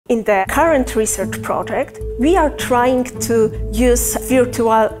In the current research project, we are trying to use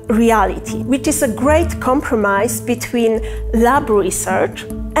virtual reality, which is a great compromise between lab research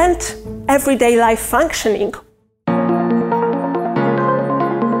and everyday life functioning.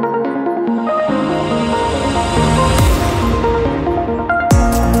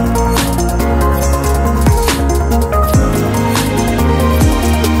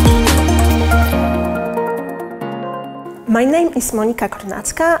 My name is Monika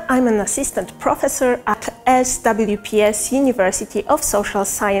Kornacka. I'm an assistant professor at SWPS University of Social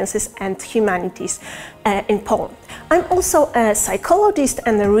Sciences and Humanities in Poland. I'm also a psychologist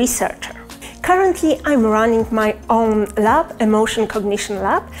and a researcher. Currently, I'm running my own lab, emotion-cognition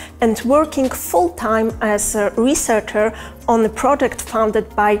lab, and working full-time as a researcher on a project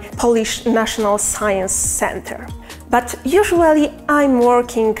funded by Polish National Science Center. But usually I'm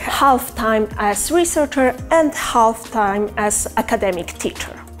working half-time as researcher and half-time as academic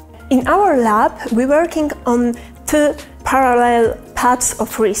teacher. In our lab, we're working on two parallel paths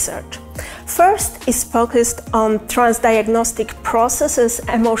of research. First is focused on transdiagnostic processes,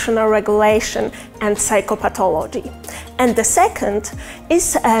 emotional regulation, and psychopathology. And the second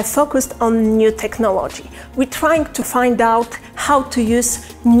is focused on new technology. We're trying to find out how to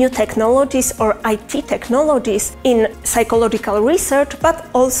use new technologies or IT technologies in psychological research, but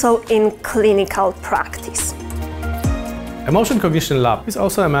also in clinical practice. Emotion Cognition Lab is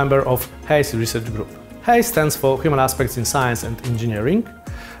also a member of HACE research group. HACE stands for Human Aspects in Science and Engineering.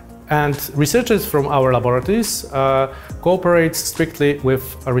 And researchers from our laboratories cooperate strictly with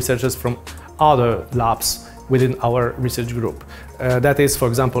researchers from other labs within our research group. That is, for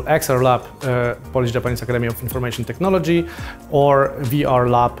example, XR Lab, Polish-Japanese Academy of Information Technology, or VR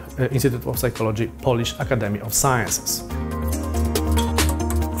Lab, Institute of Psychology, Polish Academy of Sciences.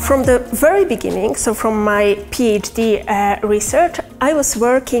 From the very beginning, so from my PhD research, I was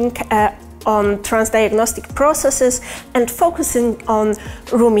working on transdiagnostic processes and focusing on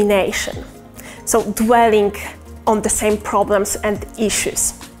rumination, so dwelling on the same problems and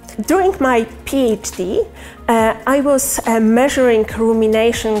issues. During my PhD, I was measuring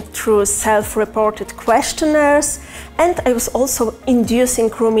rumination through self-reported questionnaires, and I was also inducing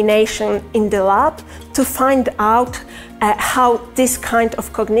rumination in the lab to find out how this kind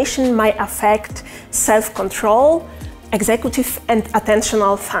of cognition might affect self-control, executive and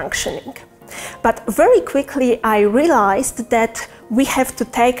attentional functioning. But very quickly I realized that we have to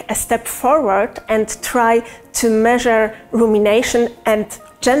take a step forward and try to measure rumination and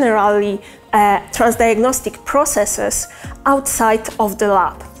generally transdiagnostic processes outside of the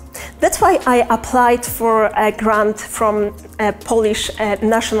lab. That's why I applied for a grant from Polish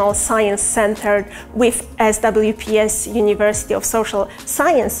National Science Center with SWPS University of Social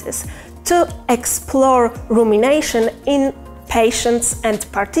Sciences to explore rumination in patients and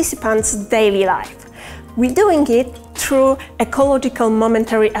participants' daily life. We're doing it through ecological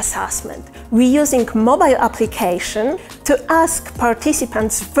momentary assessment. We're using mobile application to ask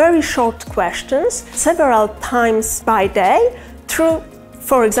participants very short questions several times by day through,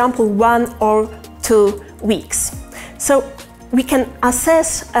 for example, 1 or 2 weeks. So we can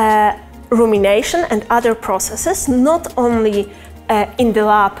assess rumination and other processes not only in the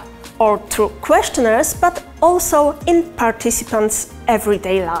lab or through questionnaires, but also in participants'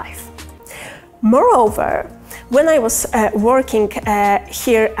 everyday life. Moreover, when I was working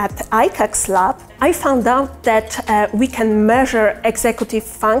here at ICAC's lab, I found out that we can measure executive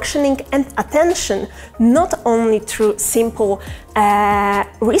functioning and attention not only through simple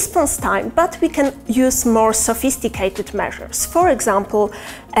response time, but we can use more sophisticated measures, for example,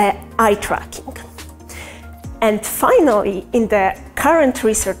 eye tracking. And finally, in the current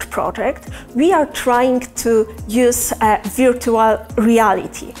research project, we are trying to use virtual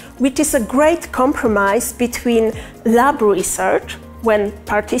reality, which is a great compromise between lab research, when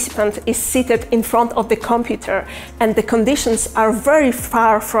participant is seated in front of the computer and the conditions are very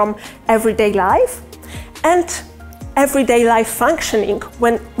far from everyday life, and everyday life functioning,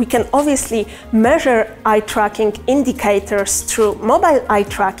 when we can obviously measure eye tracking indicators through mobile eye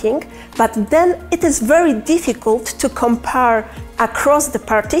tracking, but then it is very difficult to compare across the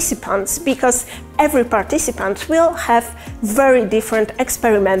participants because every participant will have very different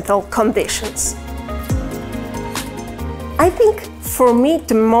experimental conditions. I think for me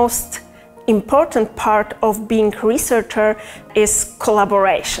the most important part of being a researcher is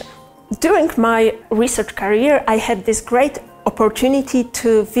collaboration. During my research career, I had this great opportunity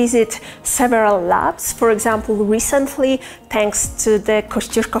to visit several labs. For example, recently, thanks to the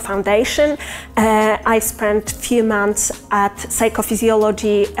Kościuszko Foundation, I spent a few months at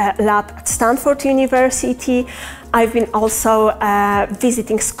psychophysiology lab at Stanford University. I've been also a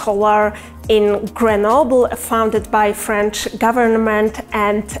visiting scholar in Grenoble, founded by French government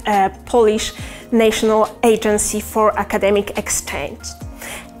and Polish National Agency for Academic Exchange.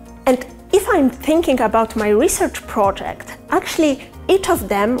 And if I'm thinking about my research project, actually each of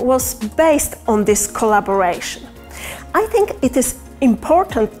them was based on this collaboration. I think it is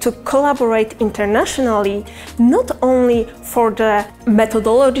important to collaborate internationally, not only for the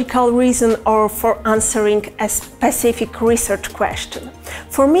methodological reason or for answering a specific research question.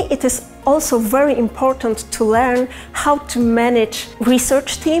 For me, it is also very important to learn how to manage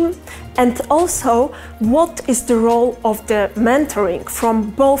research team and also what is the role of the mentoring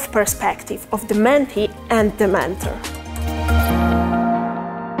from both perspectives of the mentee and the mentor.